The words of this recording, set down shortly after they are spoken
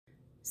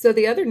So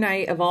the other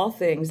night, of all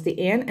things, the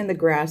ant and the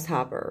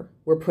grasshopper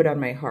were put on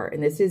my heart.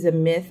 And this is a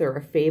myth or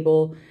a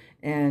fable.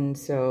 And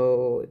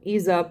so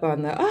ease up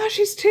on the,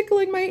 she's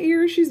tickling my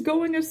ears. She's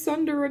going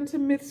asunder into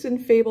myths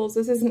and fables.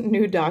 This isn't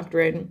new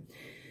doctrine.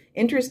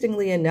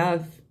 Interestingly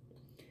enough,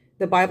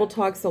 the Bible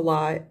talks a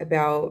lot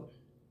about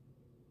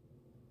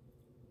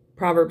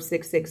Proverbs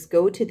 6:6,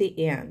 go to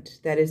the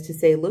ant. That is to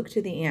say, look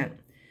to the ant.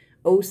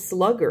 O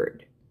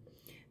sluggard.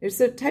 There's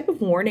a type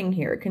of warning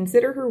here.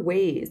 Consider her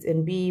ways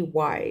and be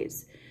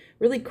wise.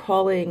 Really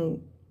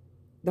calling,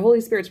 the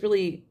Holy Spirit's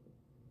really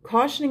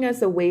cautioning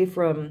us away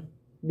from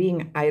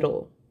being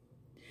idle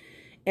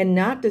and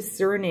not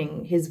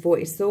discerning his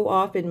voice. So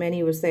often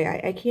many will say,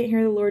 I can't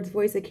hear the Lord's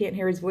voice. I can't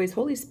hear his voice.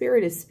 Holy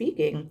Spirit is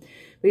speaking,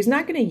 but he's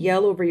not going to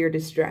yell over your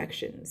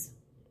distractions.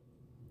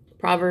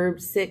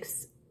 Proverbs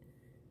 6,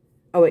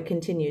 it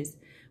continues.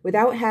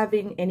 Without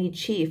having any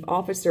chief,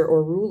 officer,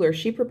 or ruler,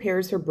 she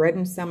prepares her bread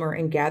in summer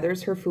and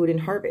gathers her food in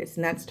harvest.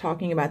 And that's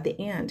talking about the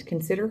ant.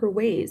 Consider her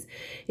ways.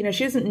 You know,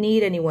 she doesn't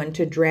need anyone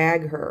to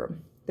drag her.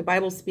 The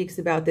Bible speaks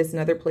about this in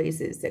other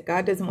places, that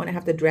God doesn't want to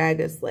have to drag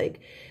us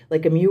like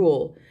a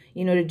mule,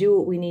 you know, to do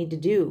what we need to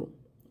do,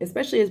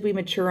 especially as we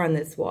mature on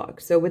this walk.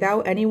 So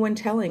without anyone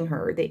telling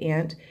her, the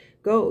ant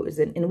goes.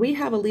 And we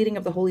have a leading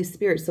of the Holy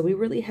Spirit, so we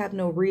really have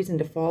no reason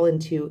to fall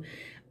into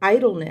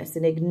idleness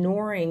and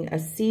ignoring a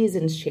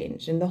season's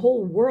change. And the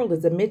whole world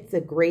is amidst a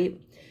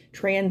great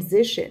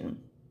transition.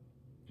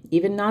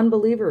 Even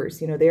non-believers,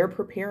 you know, they are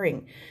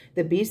preparing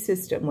the beast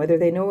system, whether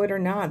they know it or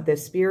not. The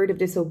spirit of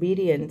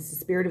disobedience, the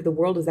spirit of the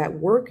world is at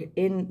work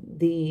in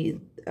the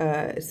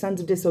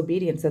sons of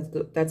disobedience.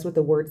 That's what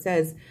the word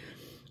says.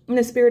 And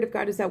the Spirit of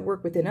God is at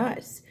work within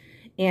us.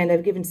 And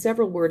I've given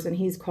several words, and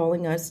he's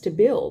calling us to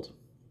build.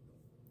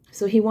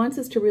 So he wants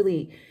us to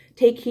really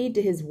take heed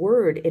to his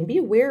word and be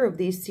aware of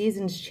these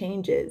seasons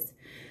changes.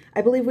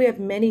 I believe we have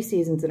many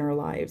seasons in our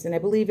lives, and I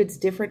believe it's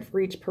different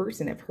for each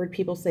person. I've heard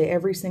people say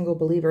every single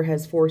believer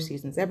has 4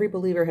 seasons. Every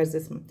believer has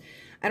this one.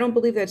 I don't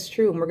believe that's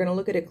true. And we're going to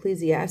look at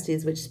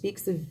Ecclesiastes, which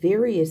speaks of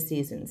various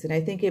seasons. And I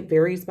think it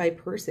varies by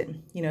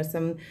person. You know,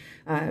 some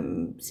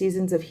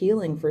seasons of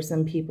healing for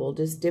some people,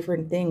 just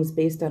different things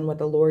based on what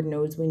the Lord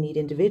knows we need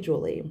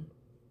individually.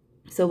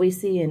 So we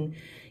see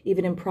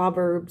even in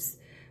Proverbs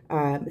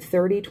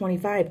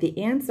 30:25, the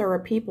ants are a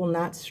people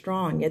not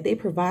strong, yet they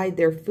provide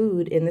their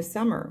food in the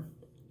summer.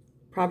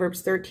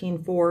 Proverbs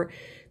 13:4,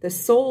 the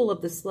soul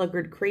of the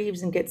sluggard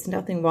craves and gets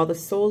nothing, while the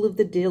soul of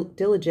the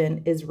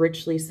diligent is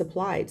richly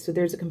supplied. So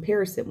there's a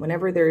comparison.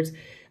 Whenever there's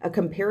a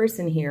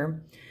comparison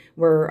here,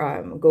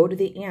 where go to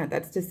the ant,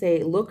 that's to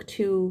say, look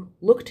to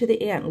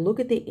the ant,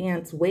 look at the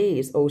ant's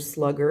ways, O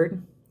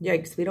sluggard.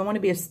 Yikes, we don't want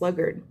to be a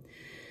sluggard.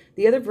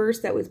 The other verse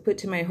that was put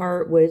to my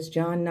heart was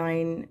John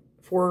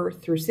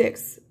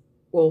 9:4-6.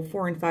 Well,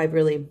 4 and 5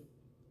 really,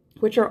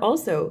 which are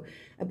also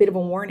a bit of a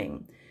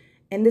warning.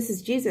 And this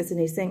is Jesus, and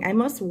he's saying, I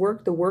must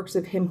work the works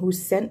of him who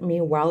sent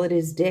me while it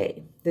is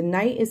day. The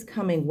night is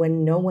coming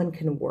when no one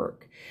can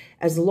work.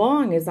 As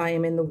long as I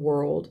am in the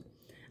world,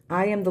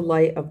 I am the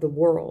light of the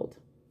world.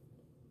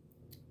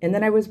 And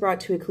then I was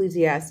brought to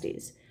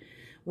Ecclesiastes,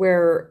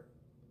 where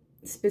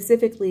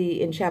specifically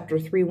in chapter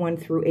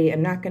 3:1-8,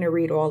 I'm not going to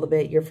read all of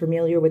it. You're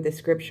familiar with the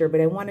scripture, but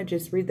I want to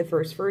just read the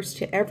first verse.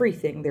 To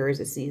everything there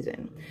is a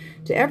season.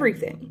 To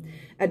everything.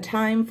 A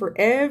time for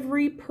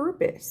every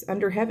purpose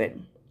under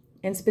heaven.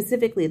 And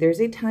specifically, there's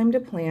a time to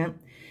plant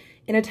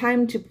and a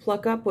time to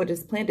pluck up what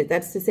is planted.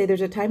 That's to say, there's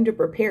a time to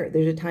prepare.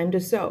 There's a time to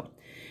sow.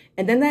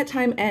 And then that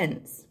time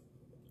ends.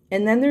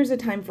 And then there's a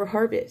time for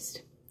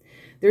harvest.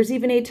 There's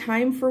even a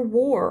time for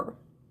war.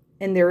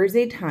 And there is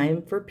a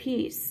time for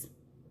peace.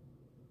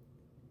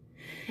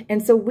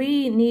 And so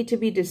we need to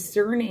be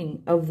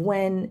discerning of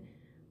when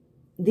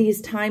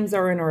these times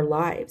are in our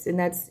lives. And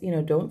that's, you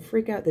know, don't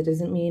freak out. That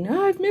doesn't mean,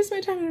 I've missed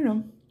my time.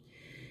 No.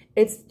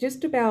 It's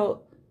just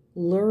about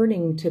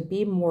learning to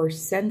be more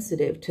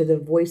sensitive to the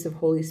voice of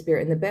Holy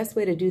Spirit. And the best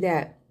way to do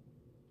that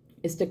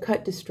is to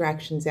cut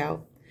distractions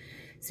out.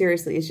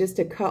 Seriously, it's just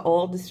to cut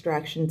all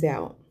distractions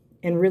out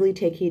and really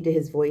take heed to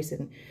his voice.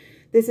 And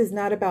this is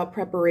not about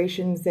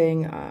preparation,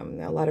 saying,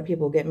 a lot of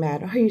people get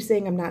mad. Are you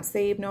saying I'm not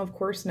saved? No, of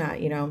course not.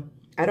 You know,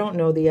 I don't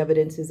know the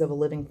evidences of a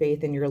living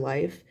faith in your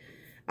life.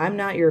 I'm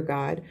not your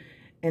God.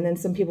 And then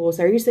some people will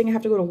say, are you saying I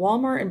have to go to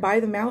Walmart and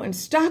buy them out and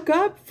stock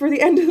up for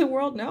the end of the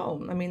world?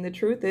 No. I mean, the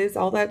truth is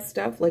all that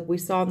stuff, like we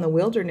saw in the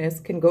wilderness,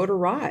 can go to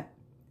rot.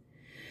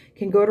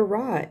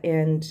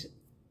 And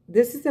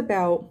this is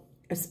about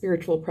a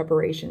spiritual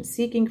preparation,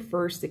 seeking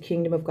first the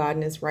kingdom of God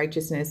and his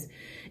righteousness,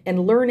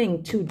 and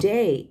learning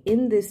today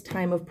in this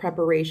time of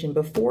preparation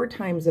before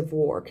times of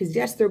war. Because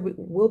yes, there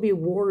will be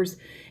wars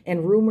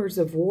and rumors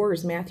of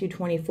wars, Matthew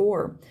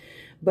 24.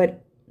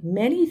 But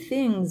many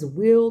things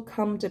will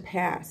come to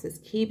pass. This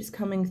keeps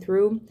coming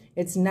through.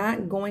 It's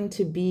not going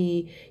to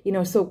be, you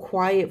know, so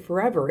quiet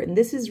forever. And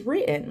this is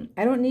written.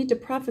 I don't need to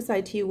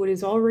prophesy to you what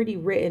is already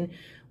written.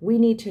 We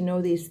need to know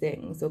these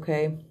things,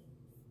 okay?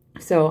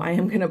 So I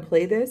am going to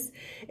play this.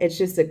 It's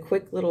just a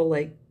quick little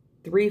like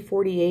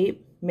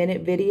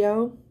 3:48-minute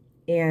video.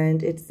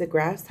 And it's the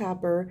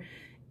grasshopper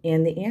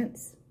and the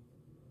ants.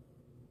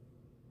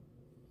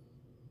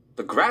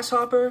 The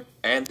Grasshopper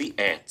and the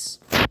Ants.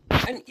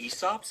 An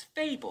Aesop's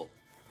fable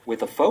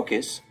with a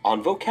focus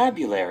on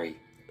vocabulary.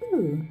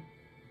 Ooh.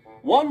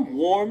 One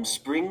warm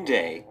spring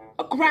day,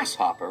 a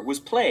grasshopper was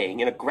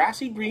playing in a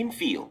grassy green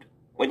field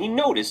when he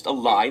noticed a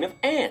line of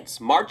ants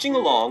marching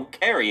along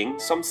carrying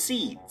some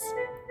seeds.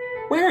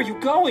 "Where are you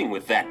going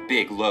with that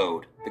big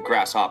load?" the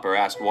grasshopper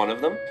asked one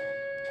of them.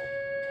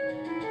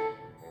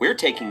 "We're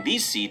taking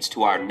these seeds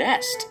to our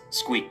nest,"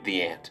 squeaked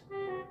the ant.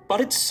 "But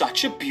it's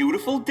such a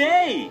beautiful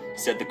day,"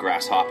 said the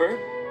grasshopper.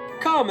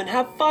 "Come and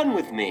have fun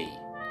with me."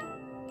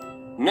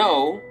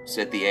 "No,"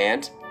 said the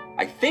ant.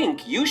 "I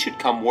think you should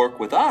come work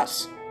with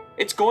us.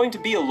 It's going to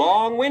be a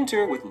long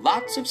winter with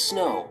lots of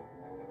snow.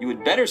 You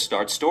had better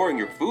start storing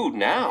your food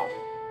now."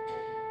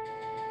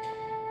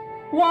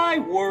 "Why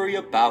worry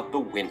about the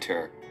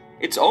winter?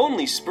 It's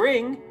only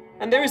spring,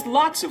 and there is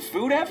lots of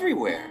food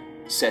everywhere,"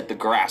 said the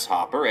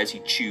grasshopper as he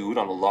chewed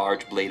on a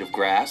large blade of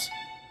grass.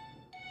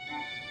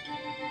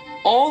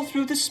 All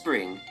through the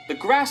spring, the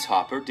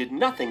grasshopper did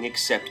nothing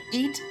except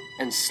eat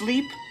and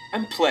sleep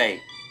and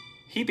play.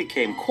 He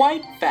became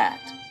quite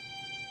fat.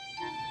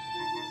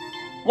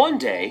 One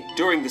day,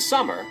 during the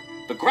summer,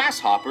 the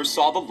grasshopper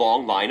saw the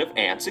long line of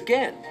ants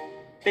again.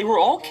 They were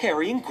all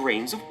carrying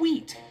grains of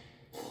wheat.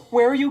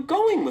 "Where are you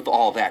going with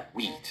all that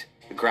wheat?"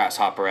 the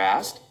grasshopper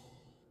asked.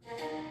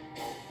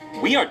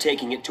 "We are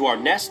taking it to our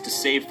nest to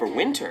save for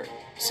winter,"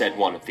 said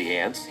one of the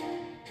ants.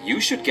 "You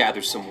should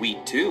gather some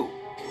wheat too.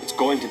 It's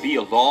going to be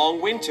a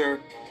long winter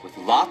with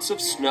lots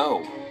of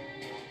snow."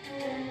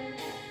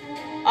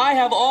 "I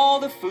have all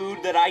the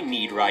food that I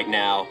need right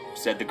now,"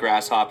 said the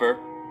grasshopper.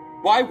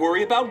 "Why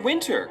worry about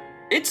winter?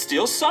 It's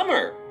still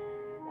summer."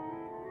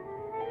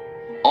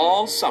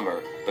 All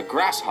summer, the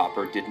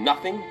grasshopper did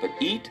nothing but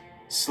eat,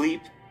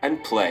 sleep,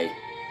 and play.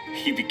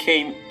 He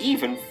became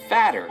even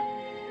fatter.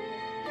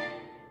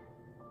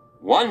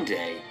 One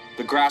day,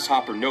 the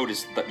grasshopper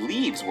noticed that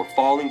leaves were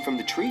falling from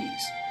the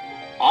trees.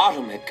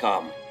 Autumn had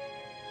come.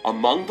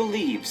 Among the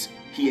leaves,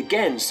 he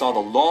again saw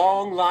the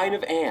long line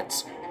of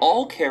ants,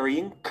 all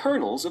carrying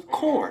kernels of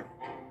corn.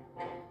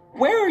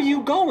 "Where are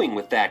you going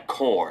with that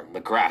corn?" the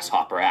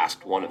grasshopper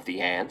asked one of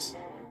the ants.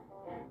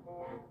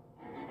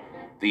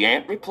 The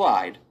ant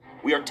replied,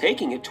 "We are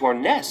taking it to our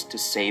nest to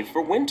save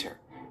for winter.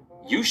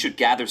 You should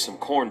gather some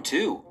corn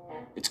too.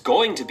 It's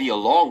going to be a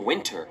long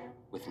winter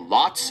with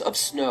lots of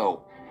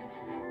snow."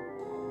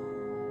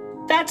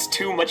 "That's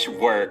too much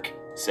work,"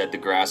 said the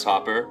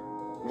grasshopper.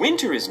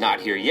 "Winter is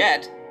not here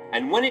yet,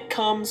 and when it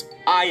comes,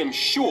 I am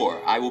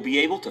sure I will be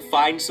able to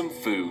find some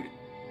food."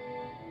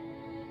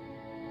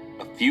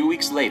 A few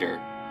weeks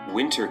later,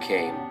 winter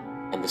came,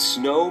 and the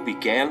snow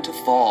began to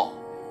fall.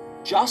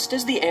 Just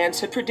as the ants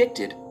had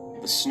predicted,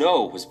 the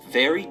snow was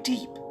very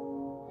deep.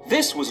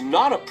 This was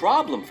not a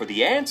problem for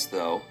the ants,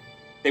 though.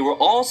 They were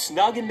all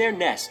snug in their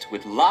nest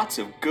with lots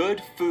of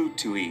good food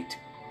to eat.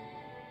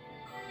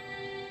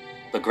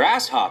 The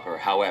grasshopper,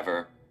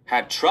 however,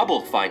 had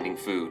trouble finding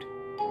food.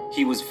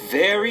 He was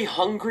very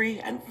hungry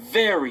and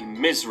very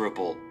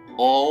miserable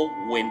all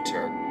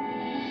winter.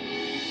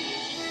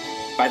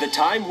 By the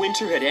time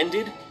winter had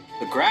ended,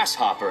 the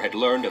grasshopper had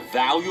learned a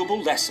valuable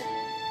lesson.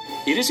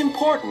 It is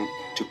important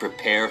to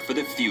prepare for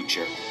the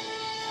future.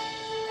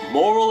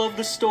 Moral of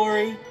the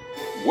story: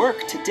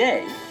 work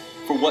today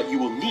for what you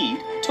will need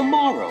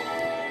tomorrow.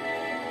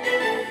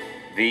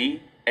 The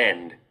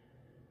end.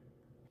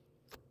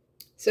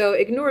 So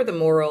ignore the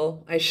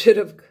moral. I should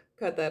have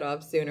cut that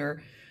off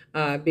sooner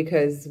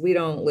because we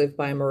don't live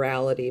by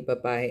morality,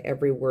 but by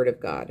every word of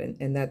God.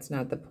 And that's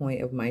not the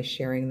point of my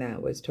sharing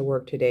that, was to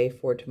work today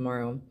for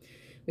tomorrow.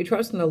 We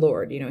trust in the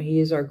Lord. You know, he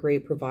is our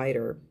great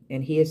provider,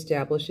 and he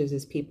establishes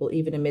his people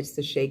even amidst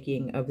the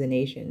shaking of the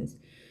nations.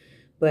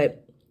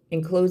 But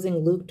in closing,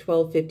 Luke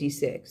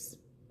 12:56,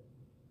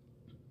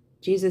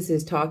 Jesus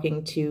is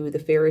talking to the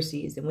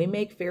Pharisees, and we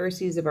make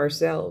Pharisees of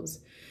ourselves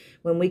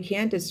when we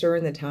can't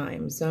discern the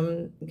time.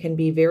 Some can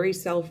be very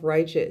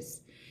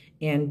self-righteous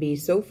and be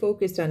so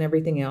focused on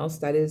everything else,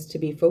 that is, to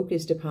be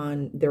focused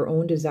upon their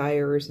own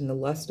desires and the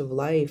lust of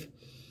life,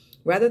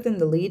 rather than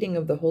the leading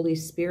of the Holy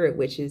Spirit,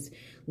 which is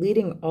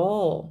leading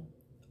all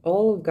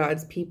of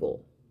God's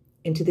people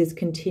into this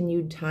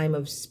continued time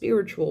of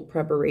spiritual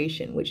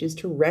preparation, which is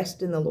to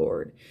rest in the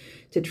Lord,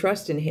 to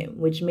trust in him,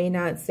 which may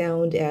not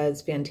sound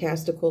as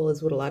fantastical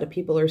as what a lot of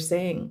people are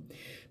saying,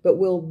 but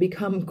will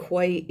become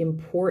quite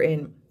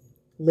important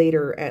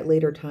at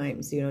later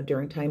times, you know,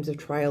 during times of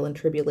trial and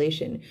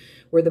tribulation,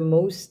 where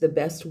the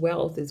best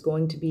wealth is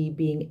going to be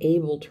being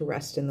able to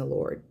rest in the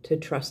Lord, to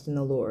trust in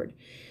the Lord.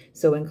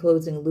 So in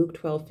closing, Luke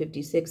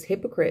 12:56,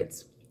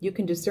 hypocrites, you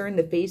can discern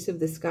the face of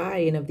the sky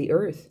and of the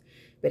earth,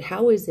 but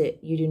how is it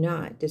you do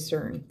not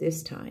discern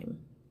this time?